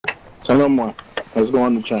No more. Let's go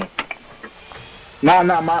on the train. Nah,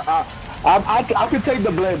 I could take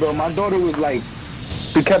the blame, bro. My daughter was like,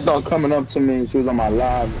 she kept on coming up to me. She was on my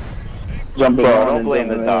live, jumping Bro, on don't and blame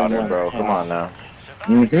the jumping daughter, in. bro. Come on now.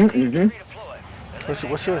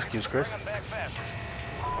 What's your excuse, Chris?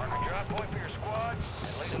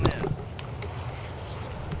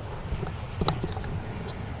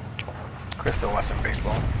 Chris still watching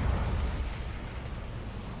baseball.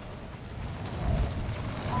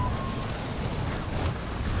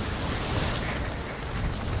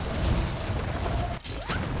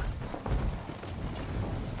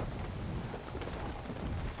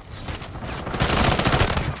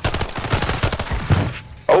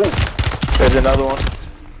 Oh, there's another one.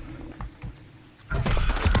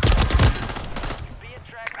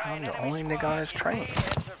 I'm the only nigga on this train.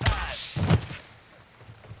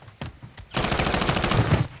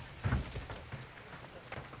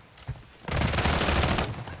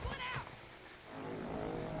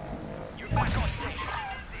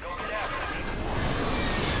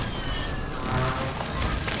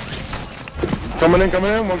 Coming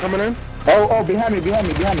in, one coming in. Oh, behind me.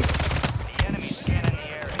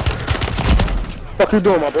 Fuck you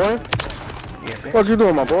doing, my boy? Yeah, bitch. Fuck you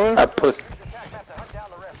doing, my boy? I pushed.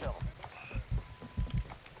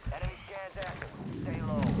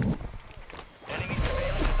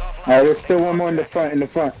 Alright, there's still one more in the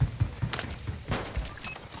front.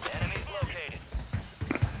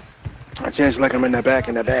 I chance like I'm in the back.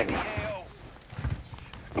 Come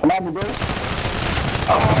on, bro.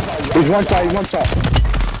 Oh, he's one shot.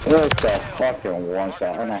 What's that fucking one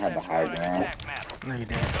shot? And I had the high ground. No, you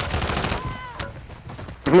didn't.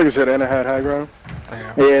 Nigga said, and I had high ground.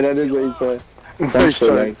 Yeah, that is what he said. Some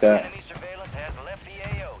shit like that.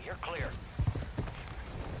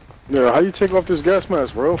 Yeah, how you take off this gas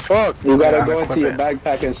mask, bro? Fuck. You gotta go into your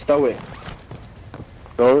backpack and stow it.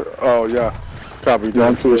 Oh yeah. Copy. Go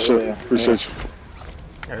into it, shit. yeah. Appreciate you.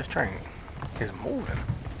 Yeah, this train is moving.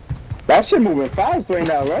 That shit moving fast right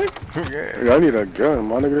now, right? Yeah. Yeah, I need a gun.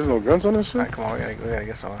 My nigga, there's no guns on this shit? Alright, come on, we gotta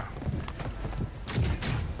get some.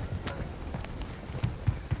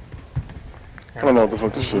 I don't know what the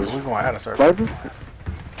fuck this shit is. We're going out of service. Sniper?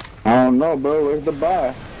 I don't know, bro. Where's the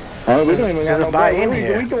buy? We don't even got no buy bread. in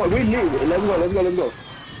here. We need it. Let's go.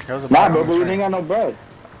 There's a Nah, buy bro, on but the we train. ain't got no bread.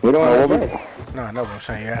 We don't have bread. No, I know, but I'm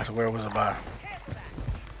saying you asked where was the buy.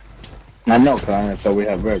 I know, Connor, so we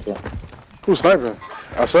have bread, bro. Who's sniping?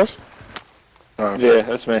 SS? Yeah,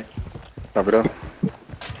 that's me. Copy that.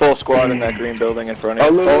 Full squad in that green building in front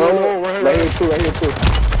of you. Right here too.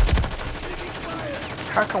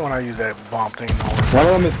 How come when I use that bomb thing? One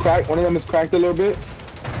of them is cracked a little bit.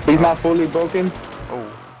 He's not fully broken.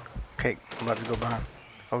 Oh, cake. I'm about to go behind.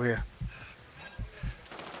 Over here.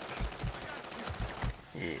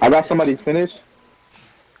 Yeah, I got somebody's finished.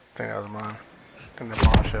 I think that was mine. I think the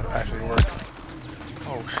bomb should actually work.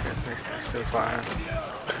 Oh shit, they're still flying.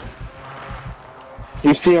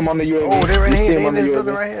 You see him on the UAV. Oh, they're right you see here. him on the They're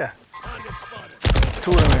UAV. right here.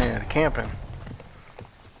 Two of them in here, camping.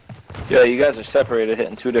 Yeah, you guys are separated,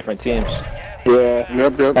 hitting two different teams. Yeah,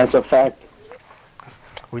 Yep. that's a fact.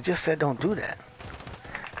 We just said don't do that.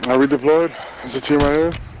 I redeployed. There's a team right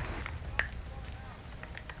here.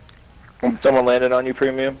 Someone landed on you,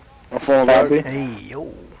 premium. I'm falling back. Copy. Hey,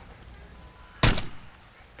 yo.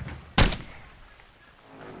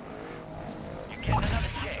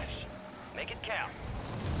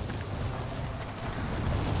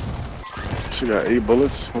 She got 8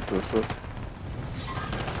 bullets. What the fuck?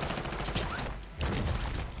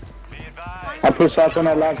 I put shots on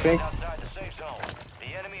that last thing.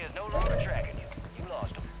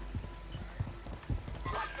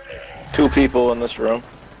 Two people in this room.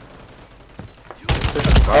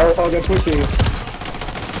 Oh, they're pushing you.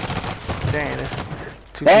 Dang, there's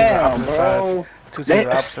two Damn, teams on bro. opposite sides. Two teams They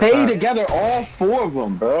on opposite stay sides. together, all 4 of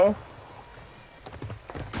them, bro.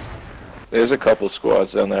 There's a couple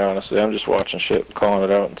squads down there, honestly. I'm just watching shit, calling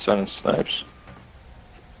it out, and sending snipes.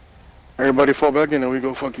 Everybody fall back in and we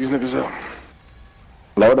go fuck these niggas up.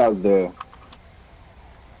 Loadout's there.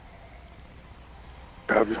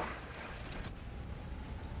 Copy.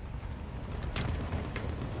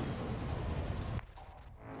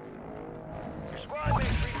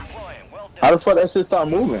 How the fuck that shit start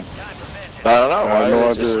moving? I don't know. I have no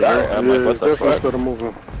It just idea. started. I'm like, what the definitely fuck? started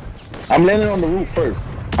moving. I'm landing on the roof first.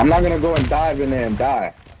 I'm not gonna go and dive in there and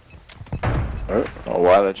die. Oh,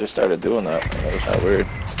 wow, that just started doing that. That was not weird.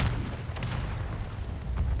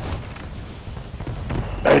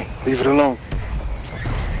 Hey, leave it alone.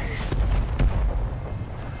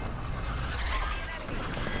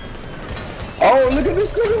 Oh, look at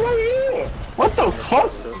this nigga right here. What the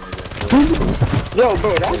fuck? Yo,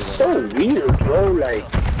 bro, that's so weird, bro. Like,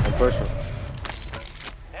 I'm pushing.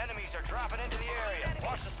 Enemies are dropping into the area.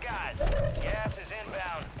 Watch the skies. Gas is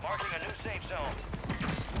inbound, marking a new safe zone.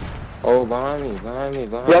 Oh, behind me, behind me,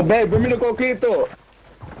 behind yo, me. babe, bring me the coquito.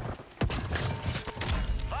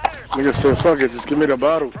 Nigga said, fuck it, just give me the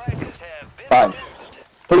bottle. Prices have been Fine.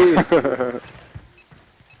 Please.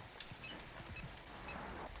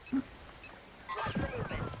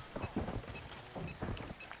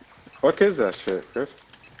 What is that shit, Chris?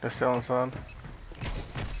 They're still inside.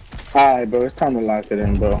 Alright, bro, it's time to lock it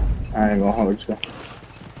in, bro. I ain't gonna hold you.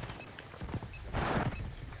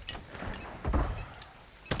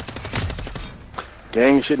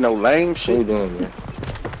 Gang shit, no lame What you shit. doing, man?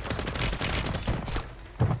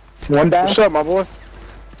 One down. What's up, my boy?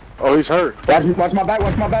 Oh, he's hurt. Watch my back,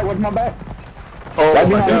 watch my back, watch my back. Oh Right my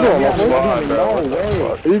behind god, you, my yeah, boy. behind you. bro. No What the way.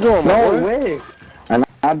 fuck? Where you going, my No boy? way. And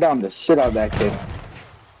I downed the shit out of that kid.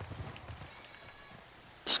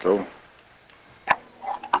 Let's go.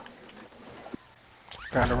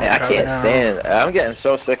 Man, I can't stand. I'm getting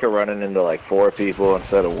so sick of running into like 4 people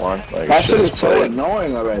instead of 1. Like That shit is so played.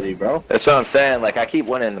 annoying already, bro. That's what I'm saying. Like I keep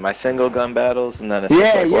winning my single gun battles, and then it's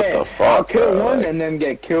Yeah, just like, yeah. what the fuck? I'll kill bro? one Like, and then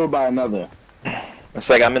get killed by another. it's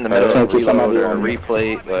like I'm in the middle of a Chance of somebody reload or a on me.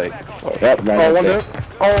 replate. Like, Yep, right Oh, one there. down.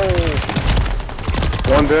 Oh.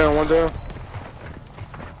 One down, one down.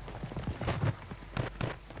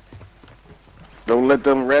 Don't let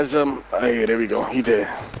them res him. Oh, yeah, there we go. He dead.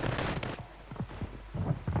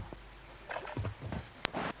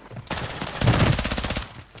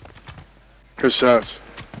 Good shots.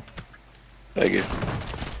 thank you.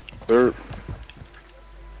 Third.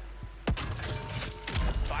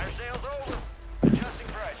 fire sales over. Adjusting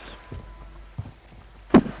prices.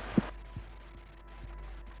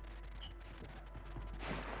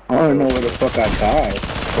 I don't know where the fuck I died.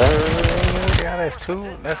 Yeah, that's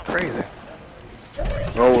 2. That's crazy.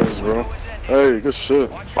 Always, bro. Hey, good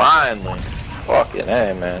shit. Finally, fucking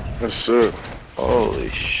hey, man. Good shit. Holy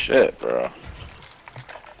shit, bro.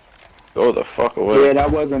 Go the fuck away. Yeah,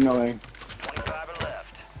 that was annoying. 25 are left.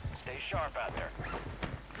 Stay sharp out there.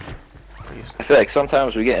 I feel like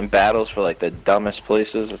sometimes we get in battles for like the dumbest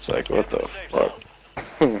places. It's like, what the fuck?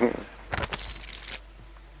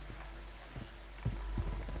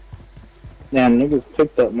 Damn, niggas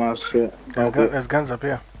picked up my shit. There's guns up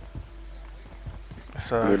here.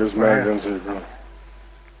 It's, Yeah, there's right mad here. guns here, bro.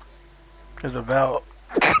 There's a belt.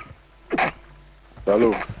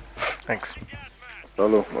 Salud. Thanks.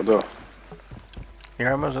 Salud. What up? You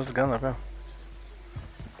heard me? There's a gun up here.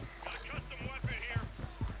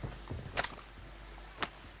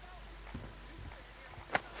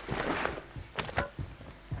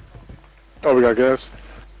 Oh, we got gas.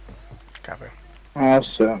 Copy. Oh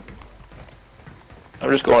shit. I'm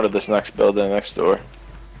just going to this next building next door.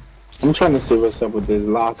 I'm trying to see what's up with this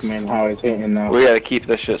lockman, how it's hitting now. We gotta keep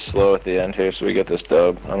this shit slow at the end here so we get this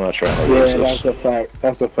dub. I'm not trying to Yeah, lose that's this. a fact.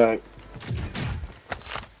 That's a fact.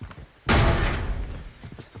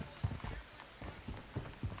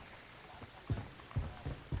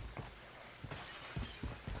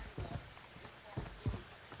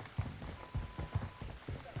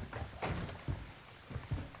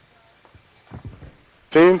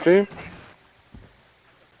 Team. Resurgence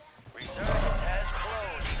has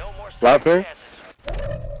closed. No more Live second ping? chances.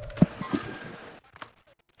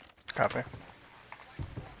 Copy.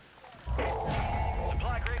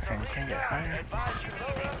 Supply crates are And you can't get restocked. higher. Advise you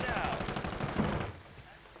load up now.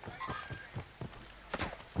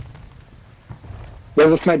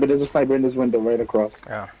 There's a sniper in this window right across.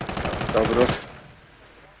 Yeah. Cover up.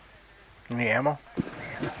 You need ammo?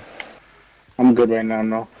 I'm good right now,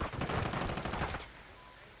 no.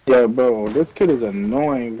 Yeah, bro, this kid is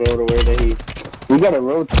annoying, bro, the way that we gotta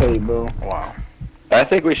rotate, bro. Wow. I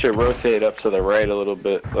think we should rotate up to the right a little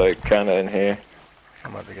bit, like kinda in here.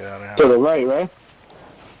 I'm about to get out of To here. the right?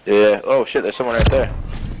 Yeah. Oh shit, there's someone right there.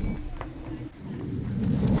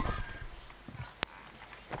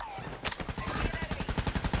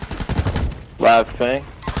 Live thing.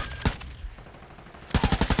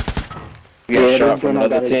 We got Yeah, shot this from gun I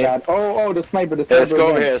another got is team. bad. Oh, the sniper, Yeah, let's go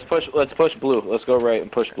over again. here. Let's push blue. Let's go right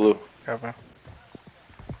and push blue. Copy.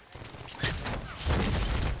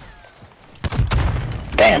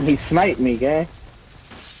 Damn, he sniped me, gang.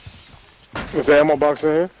 Is the ammo box in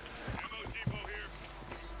here?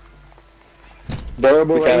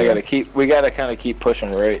 Durable We right kinda here. gotta kinda keep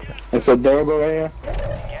pushing right. It's a durable right here.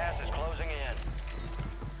 Gas is closing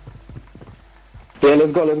in. Yeah,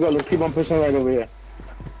 let's go. Let's keep on pushing right over here.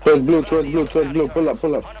 Towards blue. Pull up. Hunt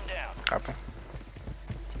them down. Copy.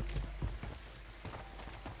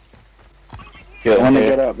 Get I in wanna here.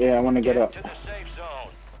 get up. Yeah, I wanna get up. To the safe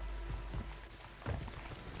zone.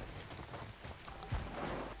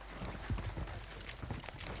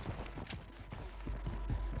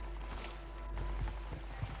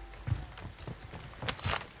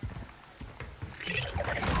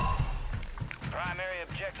 Primary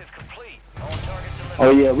objective complete. All targets eliminated.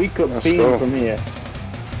 Oh yeah, we could Let's beam go. from here.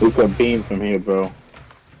 We could beam from here, bro.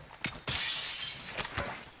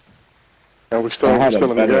 And we I still had a in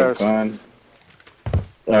the better gas. gun.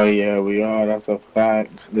 Oh yeah, we are. That's a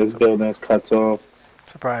fact. This building's cut off.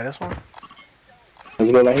 Surprise, this one?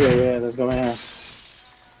 Let's go right here. Yeah, let's go right here.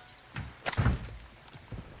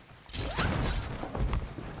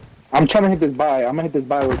 I'm trying to hit this buy. I'm gonna hit this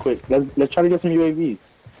buy real quick. Let's try to get some UAVs.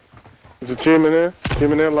 There's a team in there.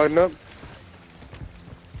 Team in there lighting up.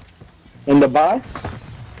 In the buy?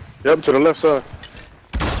 Yep, to the left side.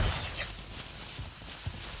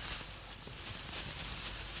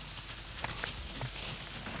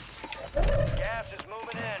 Gas is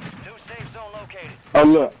moving in. New safe zone located. Oh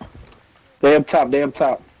look. They up top. They up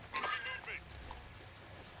top.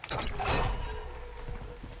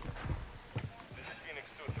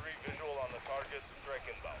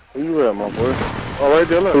 Where you at, my boy? Oh, right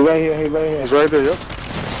there, look. He right here. He right here. He's right there, yep.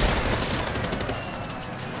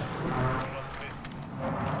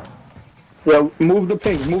 Yeah, move the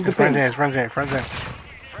ping. Move the Friends ping. in, friends in, friends in.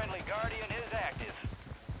 Friendly Guardian is active.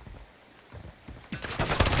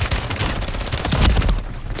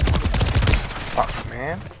 Fuck,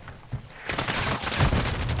 man.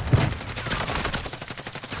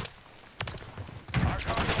 Our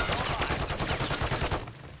Guardian is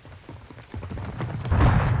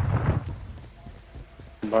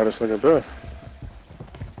online. Buy this nigga there.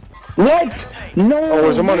 What? No. Oh,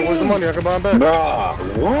 where's the money? way. Where's the money? I can buy him back.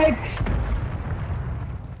 Bruh, what?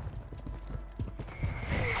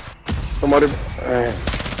 Somebody.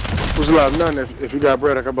 Who's alive? None. If you got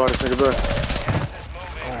bread, I can buy this nigga back.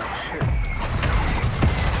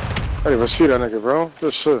 I didn't even see that nigga, bro.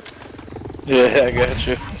 Good shit. Yeah, I got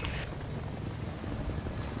you.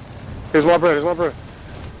 Here's my bread. Here's my bread.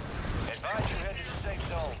 Advise you head to the safe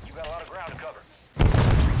zone. You got a lot of ground to cover.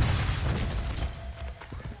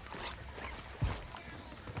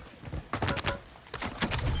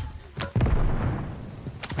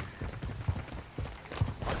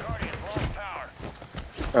 Our Guardian's lost power.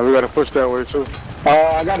 And we gotta push that way too.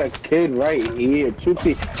 Oh, I got a kid right here. Two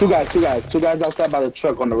guys outside by the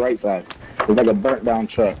truck on the right side. It's like a burnt down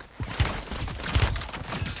truck.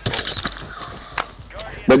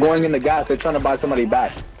 They're going in the gas. They're trying to buy somebody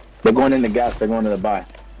back. They're going in the gas. They're going to the buy.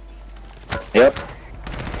 Yep.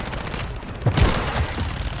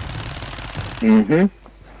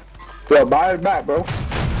 Yo, buy it back, bro.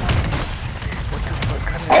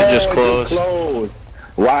 I just Oh, closed. Closed.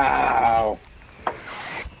 Wow.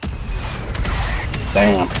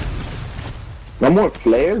 Damn. No more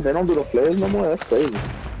flares? They don't do the flares no more? That's crazy.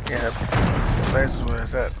 Yeah, the flares is where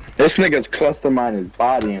it's at. This nigga's cluster mine his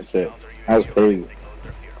body and shit. That's crazy.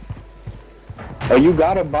 Oh, you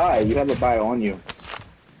gotta buy. You have a buy on you.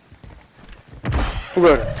 Who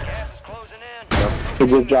got it? Gas is closing in.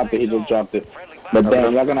 He just dropped it. He just dropped it. But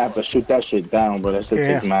damn, y'all gonna have to shoot that shit down, bro. That shit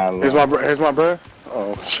takes mad long. Here's my bread. Here's my bread.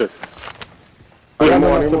 Oh shit. He has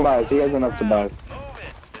Anymore, enough to anymore. buy. He has enough to buy. Move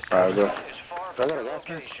it. This Alright, go. is far from the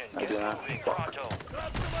location. Get moving pronto.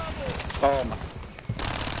 Oh my.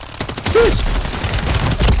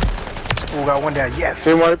 Oh, got one down. Yes.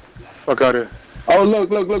 Team wipe. Fuck out here. Oh, look.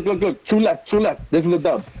 Two left. This is the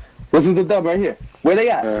dub. This is the dub right here. Where they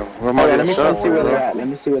at? Where am I Hold on, let getting me shot see for, where bro? they're at. Let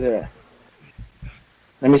me see where they're at.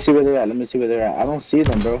 I don't see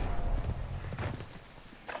them, bro.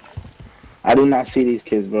 I do not see these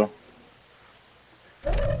kids, bro.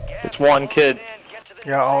 It's one kid.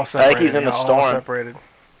 Y'all all I separated. think he's in the Y'all all storm. separated.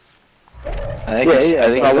 I think he's Yeah.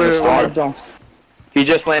 in the I storm. don't. He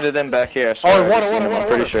just landed in back here. I swear. water, I've seen him, I'm water.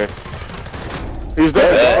 pretty sure. He's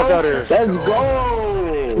dead. Yeah. Fuck out here. Let's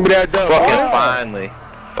go. Give me that dub. Fucking Yeah. finally.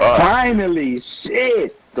 Fuck. Finally,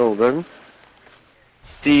 shit. Go, baby.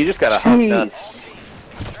 See, you just gotta hump Jeez. nuts.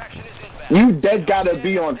 You dead gotta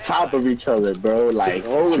be on top of each other, bro. Like,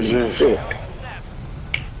 holy Jesus. shit.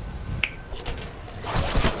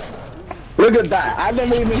 Look at that. I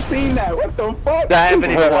never even seen that. What the fuck? I haven't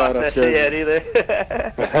even watched That's that shit yet crazy.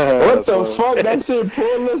 either. What the fuck? That shit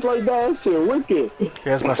pull us like that. That shit wicked.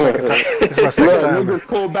 Yeah, it's my second time. It's my second Look, time. niggas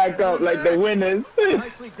pull back up like the winners.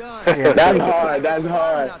 Nicely done. Yeah, That's hard. That's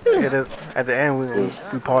hard. it is. At the end,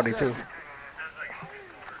 we party too.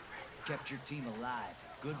 Kept your team alive.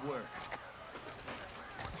 Good work.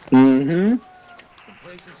 Mm-hmm.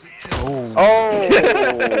 Complacency. Oh.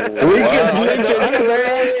 We can lick it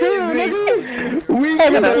crazy. We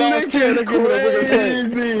can lick it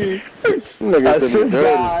crazy. Nigga did me Assist dirty.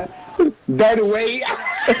 guy. Dead weight.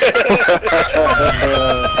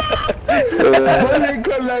 Bullet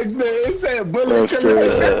collector. It said bullet That's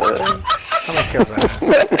collector. good. How many kills I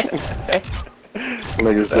have?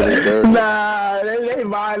 Niggas did me dirty. Nah, they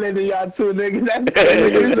violated y'all too, niggas. That's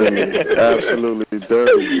Niggas did me absolutely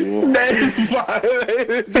dirty, man. They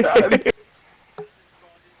violated y'all.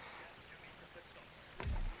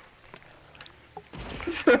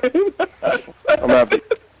 I'm happy.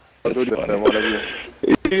 Do that, whatever.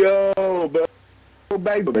 Yo, bro. Go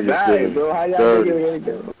back to back, bro. How y'all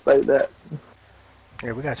niggas like that?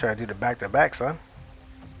 Yeah, we gotta try to do the back-to-back, son.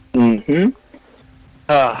 Mm-hmm.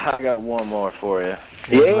 I got one more for you.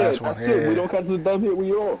 Yeah, that's it. We don't catch the dub hit,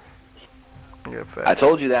 we all. Yeah, fact. I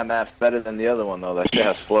told you that map's better than the other one, though. That shit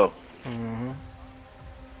has flow. Mm-hmm.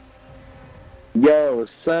 Yo,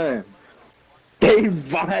 son. They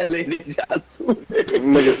violated y'all too.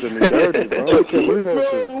 Niggas did me dirty, bro. I can't believe that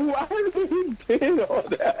shit. Bro, why did he do all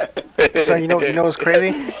that? So you know what's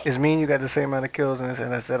crazy? Is me and you got the same amount of kills,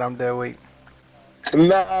 and I said I'm dead weight.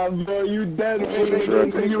 Nah, bro, you dead weight.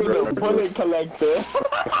 You was a bullet collector.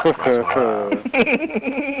 That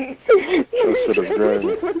shit is crazy.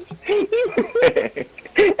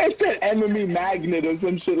 It's an enemy magnet or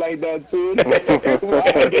some shit like that too.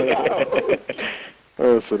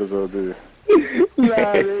 That shit is OD.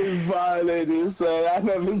 Nah, they violated, son. I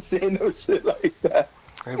never seen no shit like that.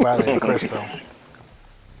 They violated Chris though.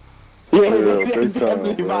 Yeah, Yeah, they big time,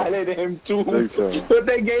 definitely bro. violated him too. Big time. What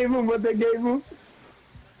they gave him?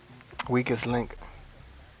 Weakest link.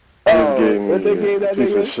 Niggas gave what they me gave a that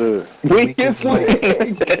piece of nigga? shit. Weakest link.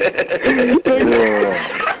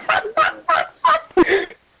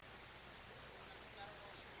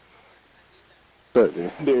 Yeah.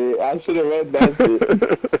 Dude, I should have read that shit.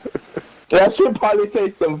 That should probably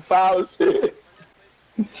take some foul shit.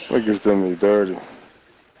 Niggas did me dirty.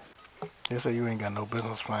 They say you ain't got no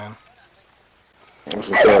business playing. That's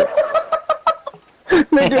a fact.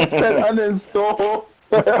 Niggas said uninstall.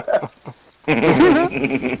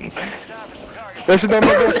 That shit don't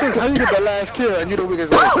make no sense. How you get that last kill and you the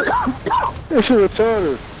weakest link? That shit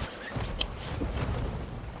retarded.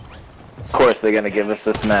 Of course, they're gonna give us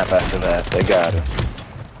this map after that. They got it.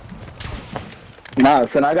 Nah,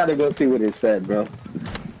 son, I gotta go see what it said, bro.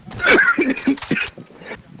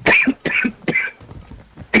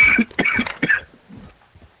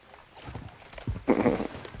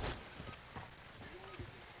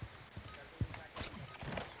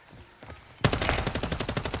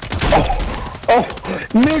 Oh,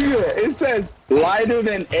 nigga, it says lighter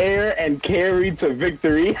than air and carry to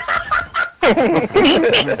victory. They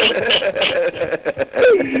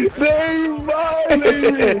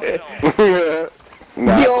violated.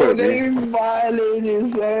 Nah, Yo, quit, they man.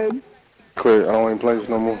 violated, son. Quit. I don't even play this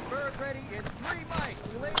no more. Bird ready in 3 mics.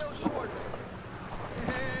 Relay those coordinates.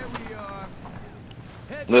 There we are.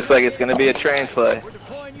 Looks like it's gonna be a train play. We're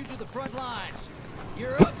deploying you to the front lines.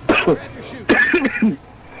 You're up. Grab your chute.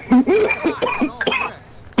 All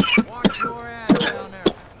press. Watch your ass down there.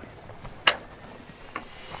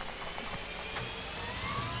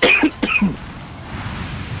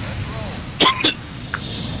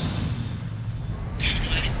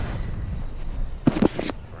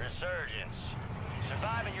 Resurgence.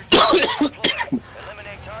 Surviving your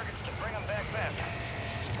eliminate targets to bring them back faster.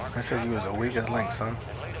 I said you was the weakest link, son.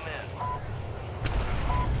 And lead them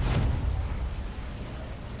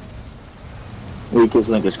in. Weakest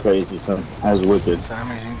link is crazy, son. That's wicked. So that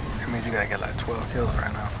means you gotta get like 12 kills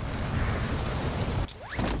right now.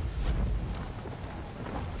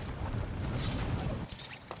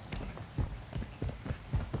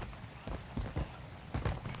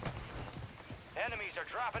 Enemies are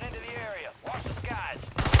dropping into the area. Watch the skies.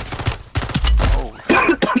 Oh,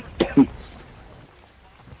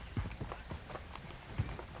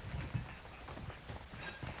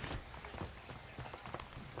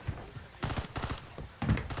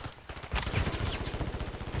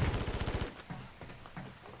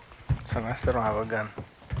 son, I still don't have a gun.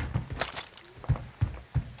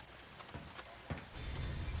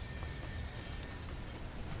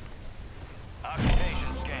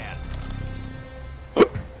 Occupation scan.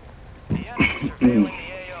 The enemies are surveilling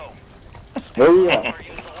the AO. Where we at? Or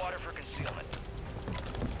use the water for concealment.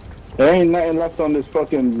 There ain't nothing left on this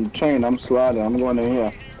fucking train. I'm sliding. I'm going in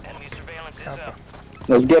here. Enemy surveillance is up.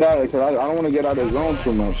 Let's get out of it, because I don't want to get out of the zone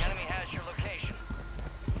too much. The enemy has your location.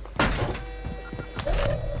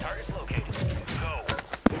 Target's located. Go.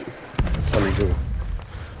 How you do?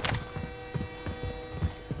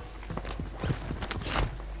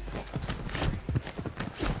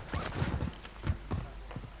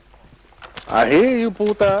 I hear you,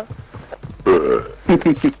 puta. Be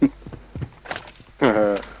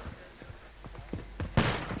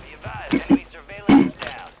advised, enemy surveillance is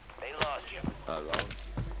down. They lost you.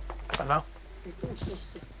 Hello?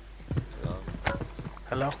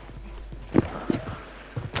 Hello?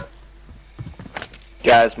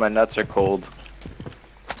 Guys, my nuts are cold.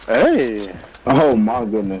 Hey. Oh my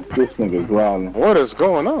goodness, this nigga growling. What is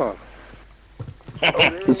going on?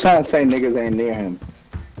 He's trying to say niggas ain't near him.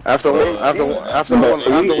 After 1 o'clock,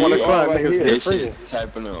 niggas get free.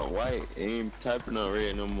 Typing on white, ain't typing on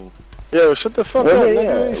red no more. Yo, shut the fuck up,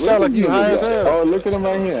 nigga. You sound like you high as hell. Oh, look at him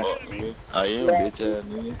right here. I am, bitch ass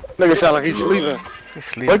nigga. Nigga sound like he's sleeping. He's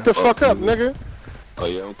sleeping. Wake the fuck up, nigga. Oh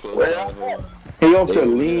yeah, I'm close. He off the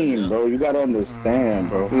lean, bro. You gotta understand,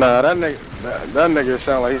 bro. Nah, that nigga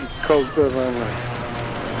sound like he coked up right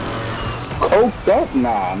now. Coked up?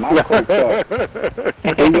 Nah, not coked up. He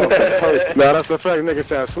off the perk. Nah, that's a fact. Nigga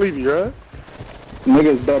sound sleepy, right?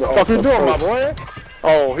 Niggas better off What the fuck you the doing, my perk. boy?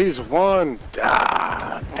 Oh, he's one.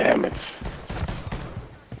 Ah, damn it.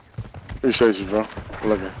 Appreciate you, bro.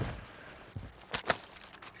 Looking.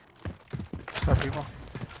 What's up, people?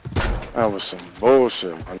 That was some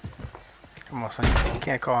bullshit, man. Come on, son. You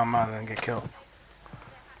can't call him out and get killed.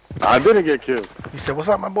 I didn't get killed. You said, what's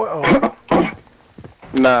up, my boy? Oh.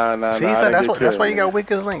 Nah. See, he said that's why you got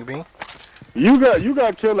weak as link, B. You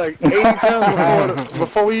got killed like 80 times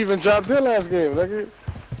before we even dropped their last game, nigga.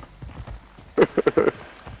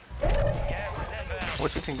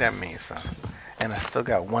 What you think that means, son? And I still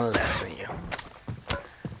got one less than you.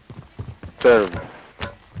 Terrible.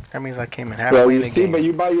 That means I came in Bro, halfway in you the see, game. but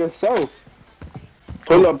you by yourself.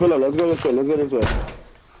 Pull up. Let's go this way.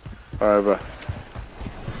 Alright, bro.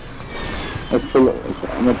 Let's pull up.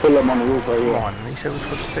 I'm gonna pull up on the roof right Come here. on, you said we're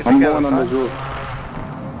supposed to stick I'm together, going on son. this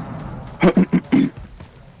roof.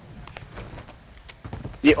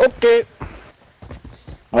 Yeah, okay.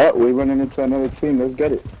 Alright, we're running into another team. Let's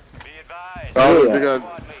get it. Be advised. Oh, Yeah. they got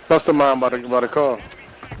customer by the car.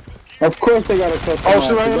 Of course they got a customer. Oh,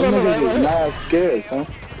 shit, right here, Them look, niggas right is here. not scared, son.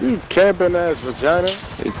 You camping ass vagina.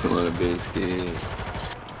 It's a little bit scared.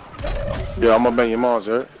 Yeah, I'm gonna bang your mom's,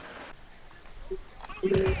 right? You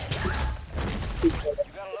got a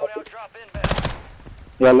loadout drop inbound.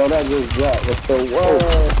 Yeah, let that just drop. Let's go. Whoa.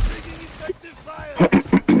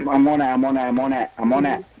 I'm on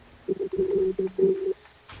that.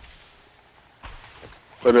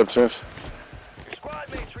 What up, Chance? Squad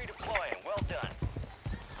mates redeploying. Well done.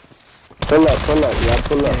 Pull up. Yeah,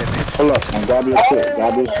 pull up. And grab your shit.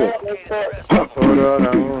 Hold on.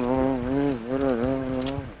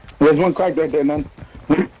 There's one crack right there, man.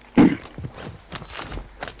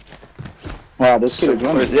 Wow, this kid is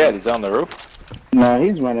running. Where's he at? He's on the roof? No,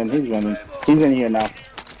 he's running. He's in here now.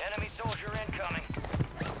 Enemy soldier incoming.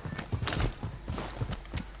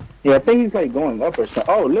 Yeah, I think he's like going up or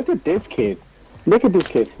something. Oh, look at this kid.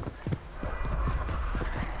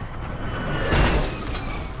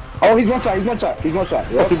 Oh, he's one shot. What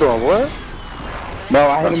Yep. you doing, what? No,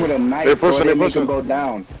 I hit him with a knife. They pushing, so they it make pushing. him go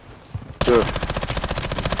down. Sure.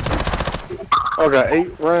 I got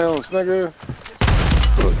 8 rounds, nigga.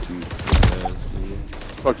 Fuck you, ass nigga.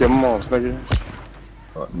 Fuck your moms, nigga.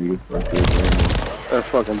 Fuck me, fuck your man. That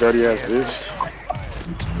fucking dirty ass bitch.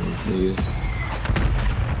 Nigga.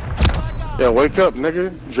 Yeah, wake up, nigga.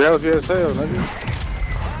 Drowsy as hell, nigga.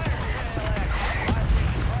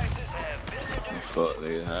 Fuck,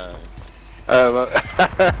 they high.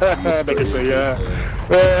 Nigga say yeah.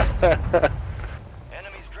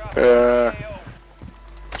 Enemies dropping.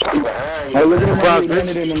 Oh, look at him Surprise, he bitch.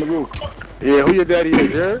 landed in the roof. Yeah, who your daddy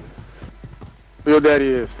is, yeah? Who your daddy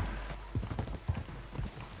is?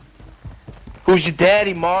 Who's your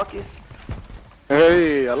daddy, Marcus?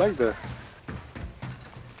 Hey, I like that.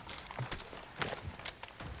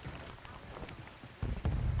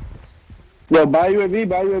 Yo, buy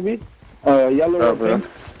UAV. Yellow or pink.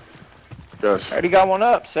 Gosh. Already got one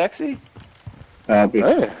up, sexy. Hey.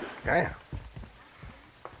 Damn.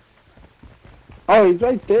 Oh, he's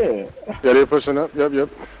right there. Yeah, they're pushing up. Yep.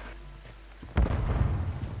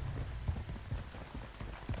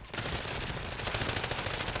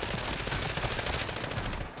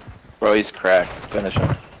 Bro, he's cracked. Finish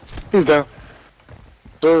him. He's down.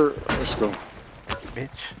 Sir, let's go. Bitch.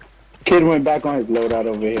 Kid went back on his loadout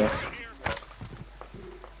over here.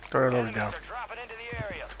 Throw it over down. They're dropping into the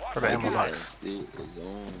area. Watch Throw the ammo box. Stick is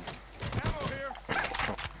on.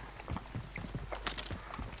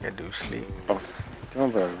 That dude sleep.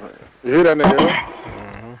 Come back. You hear that nigga?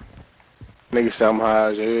 Mm-hmm. Nigga sound high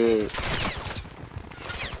as hell.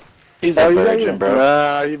 He's a virgin, bro.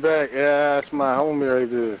 Nah, he back. Yeah, that's my homie right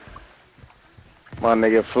there. My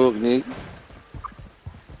nigga Fook, nigga.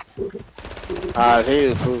 Ah,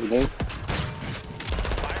 hell, Fook, nigga.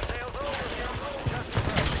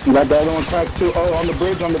 You got the other one cracked too. Oh, on the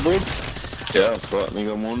bridge. Yeah, fuck,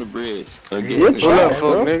 nigga, I'm on the bridge. Come get You're me. Pull up, trash, Fook,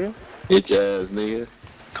 bro. nigga. Get your ass, nigga.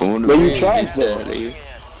 Come on the But you bridge. tried, get your though. ass, nigga.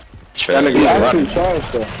 That Try nigga You to Yeah, actually right.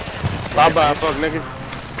 charged though. Bye-bye, Fook, nigga.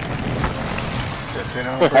 You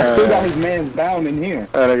know, I still got his man's down in here.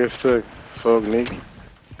 That nigga's sick. Fuck, nigga.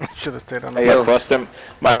 should have stayed on the I got cluster.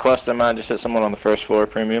 My cluster mine just hit someone on the first floor,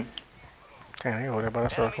 premium. Can't hear what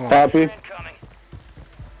about us. Come on. Copy.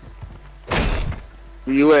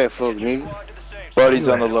 Where you at, fuck, nigga? Buddy's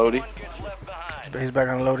on the loadie. He's back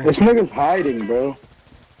on the loading. This nigga's hiding, bro.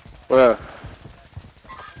 Where?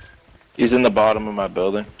 He's in the bottom of my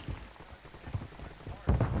building.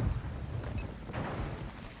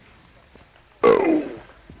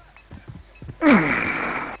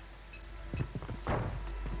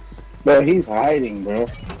 Bro, he's hiding, bro.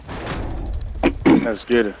 Let's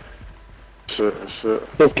get it. Shit.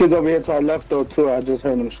 There's kids over here to our left, though, too. I just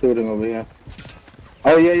heard them shooting over here.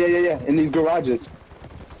 Oh, yeah. In these garages.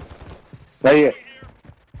 Right here.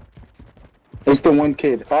 It's the one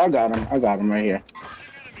kid. Oh, I got him right here.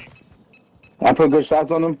 I put good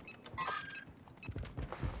shots on him.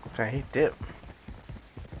 Okay, he dipped.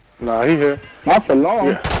 Nah, he here. Not for long.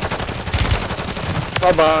 Yeah.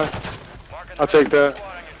 Bye-bye. I'll take that.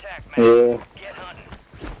 Yeah.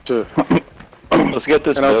 Shit. Let's get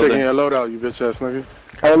this And I'm building. taking your load out, you bitch ass nigga.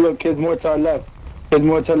 Oh, look, kids more to our left. Kids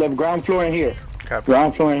more to our left. Ground floor in here. Copy.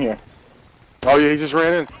 Ground floor in here. Oh yeah, he just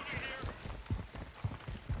ran in.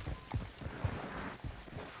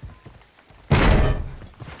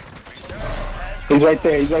 He's right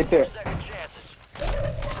there.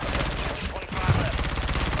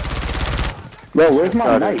 Bro, where's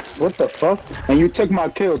my knife? What the fuck? And you took my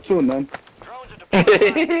kill too, man. Yeah.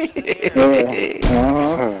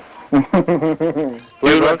 Uh-huh.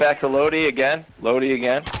 We went back to Lodi again.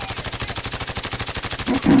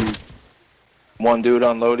 One dude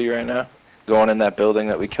on Lodi right now. Going in that building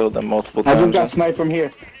that we killed them multiple I times. just got sniped from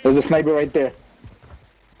here. There's a sniper right there.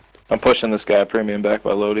 I'm pushing this guy premium back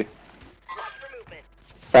by Lodi.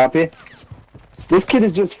 Copy. This kid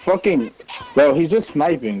is just fucking... Bro, he's just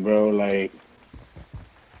sniping, bro. Like...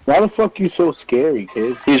 Why the fuck you so scary,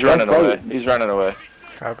 kid? He's running away.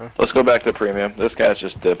 Copy. Let's go back to premium. This guy's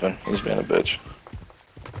just dipping. He's being a bitch.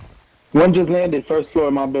 One just landed first floor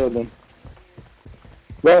of my building.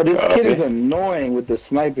 Bro, this Copy. kid is annoying with the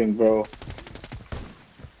sniping, bro.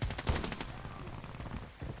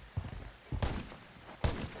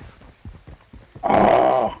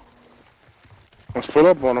 Ah, Let's pull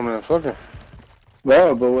up on him and fuck him.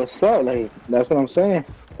 bro, but what's up? Like, that's what I'm saying.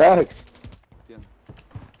 Facts.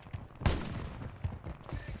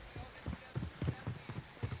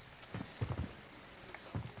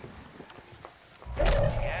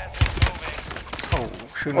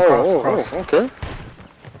 Shooting across. Okay.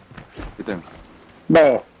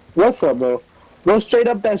 Bro, what's up, bro? Go straight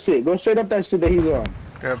up that shit. Go straight up that shit that he's on.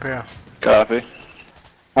 Up here. Copy.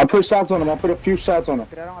 I put shots on him. I put a few shots on him.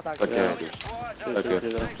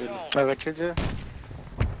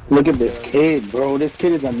 Look at this kid, bro. This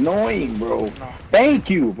kid is annoying, bro. Thank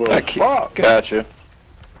you, bro. Fuck. Got you.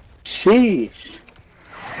 Sheesh.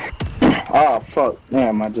 Oh, fuck.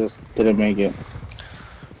 Damn, I just didn't make it.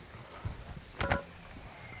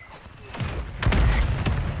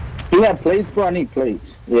 He had plates, bro. I need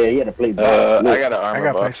plates. Yeah, he had a plate. I got an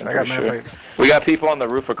armor box. plates. I got mad plates. We got people on the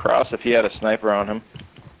roof across if he had a sniper on him.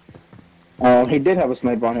 He did have a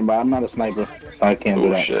sniper on him, but I'm not a sniper, so I can't do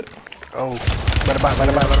Oh that. shit. Oh. Bye.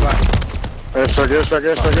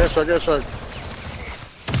 Airstrike.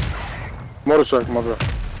 Motorcycle, my bro.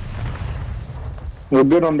 We're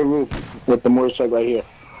good on the roof with the motorcycle right here.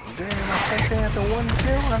 Damn, I think they had the 1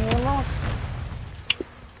 kill and 1 loss.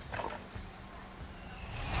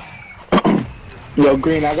 Yo,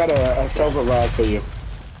 Green, I got a silver rod for you.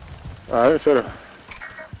 Alright, sir.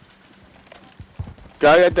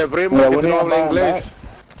 Cállate, primo, Yeah, que when tú he no hablas on inglés. back.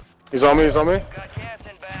 He's on me. Got gas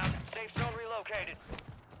inbound. Safe zone relocated.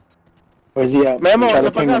 Where's he at? Memo, Try to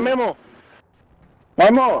echa para ping acá, him. Memo.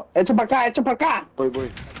 Memo, echa pa' acá. Voy.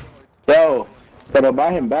 Yo, pero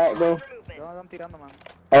buy him back, bro.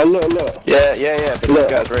 Oh, look. Yeah, but Look.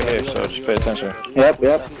 this guy's right here, so just pay attention. Yep.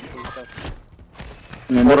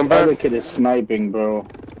 And Put this him back. other kid is sniping, bro.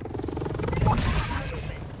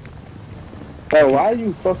 Bro, why are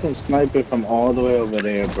you fucking sniping from all the way over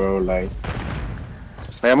there, bro? Like,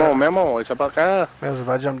 Memo, echa para acá. Mills, if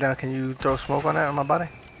I jump down, can you throw smoke on that on my body?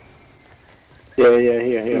 yeah,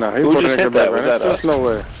 here. Nah, he's Who putting just it hit back, that? Was man. that There's us? no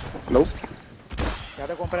way. Nope.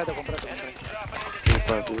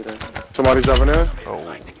 Somebody's dropping in.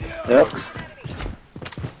 Oh. Yep.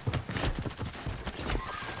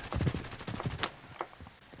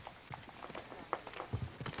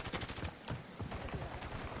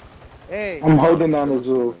 I'm holding down his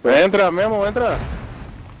roof. Entra, Memo, entra.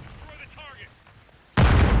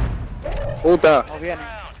 Puta. Move it.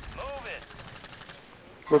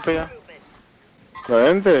 Voy para allá.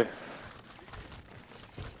 Vente.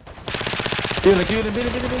 Kill him.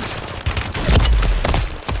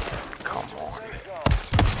 Come on.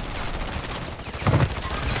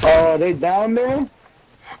 Oh, they down there?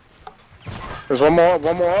 There's one more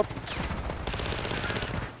up.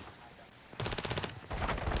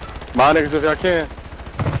 My niggas if y'all can.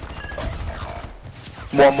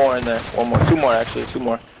 One more in there. One more. Two more, actually. Two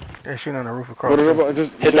more. They're shooting on the roof across. Hit the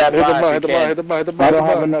mine. Hit the mine. I don't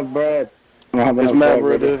have enough bread. I don't have It's enough mad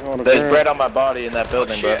bread. bread on the There's ground. bread on my body in that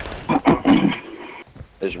building, bro.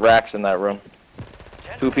 There's racks in that room.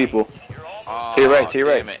 2 people. Oh, To your right, to your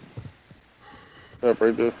right. damn it. Yep,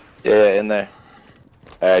 right there. Yeah, in there.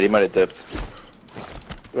 Alright, he might have dipped.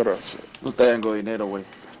 Got up. No tengo dinero, güey.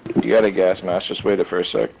 You got a gas mask, just wait it for a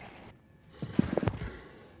sec.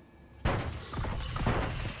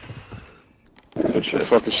 Good shit.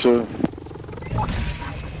 Fucking shit.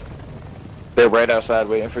 They're right outside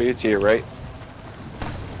waiting for you, to your right.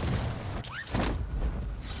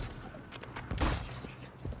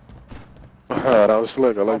 That was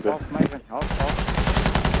slick. I like that.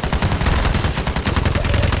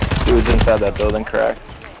 Dude's inside that building, crack.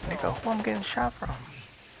 Nigga, who I'm getting shot from?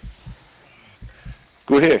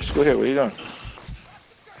 Go here, what are you doing?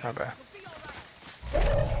 My bad.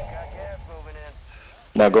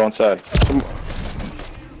 Now go inside.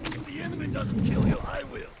 If the enemy doesn't kill you, I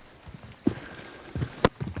will.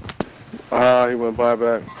 Ah, he went by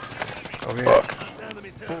back. Over here.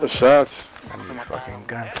 The shots. I need a fucking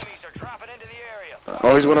gun. Enemies are dropping into the area.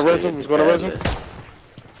 Oh, he's gonna res him.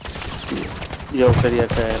 Yo quería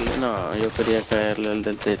caerle al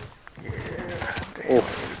del techo. Oh,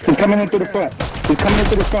 He's coming in through the front. He's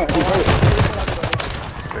hurt.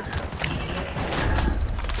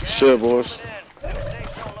 shit, boys.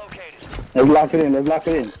 Safe zone located. Let's lock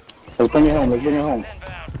it in. Let's bring it home. Inbound.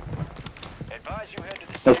 Advise you head to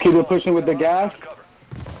the Let's keep it pushing with the gas. cover.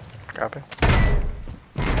 Copy.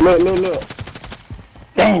 Look.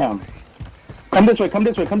 Damn. Come this way.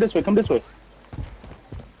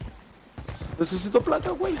 Necesito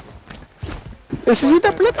plata, güey.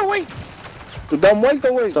 Necesita plata, güey. Tú estás muerto,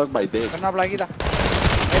 güey. Suck my dick. Una plaquita.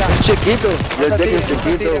 Chiquito. No Ya te es tires, no te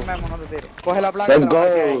chiquito. tires, Memo, no te tires. Coge la placa. Let's y te la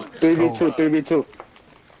marques ahí. go. 3v2.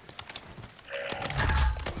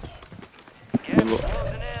 Gas is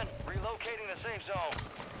closing in. Relocating the safe zone.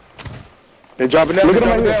 They're dropping down. Look at him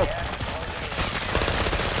right there.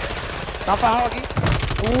 ¿Están fajados aquí?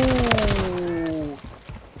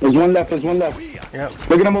 There's one left. Yep.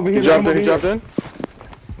 Look at him over He here. dropped in.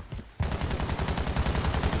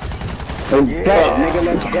 Let's go, nigga.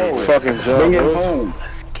 Let's go. Fucking job, Bring it boys. home.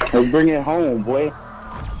 Let's bring it home, boy.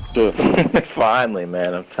 Finally,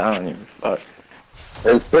 man, I'm telling you. Fuck.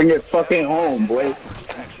 Let's bring it fucking home, boy.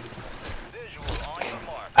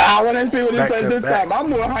 I want to see what he Back says to this back. time. I'm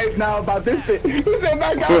more hyped now about this shit. He said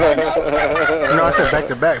back out. No, I said back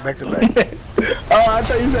to back. Oh, I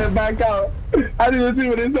thought you said back out. I didn't see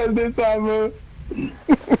what it says this time, man.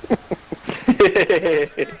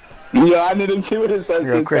 Yo, I didn't see what it says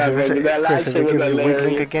Yo, this Chris, time, man. That last if shit they was give you weak link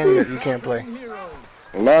hilarious. again, you can't play.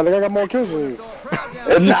 Nah, I think I got more kills than you.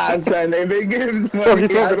 Nah, son, if it gives Fuck money, you I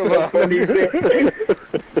talking don't about? funny shit.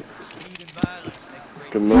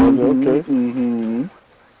 Good lord, okay. Mm-hmm.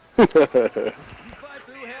 Fight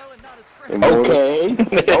through hell and not a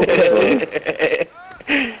scratch.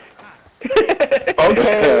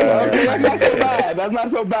 Okay, that's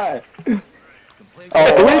not so bad. Oh,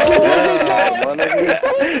 My nigga.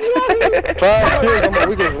 5 kills on my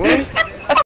weakest link.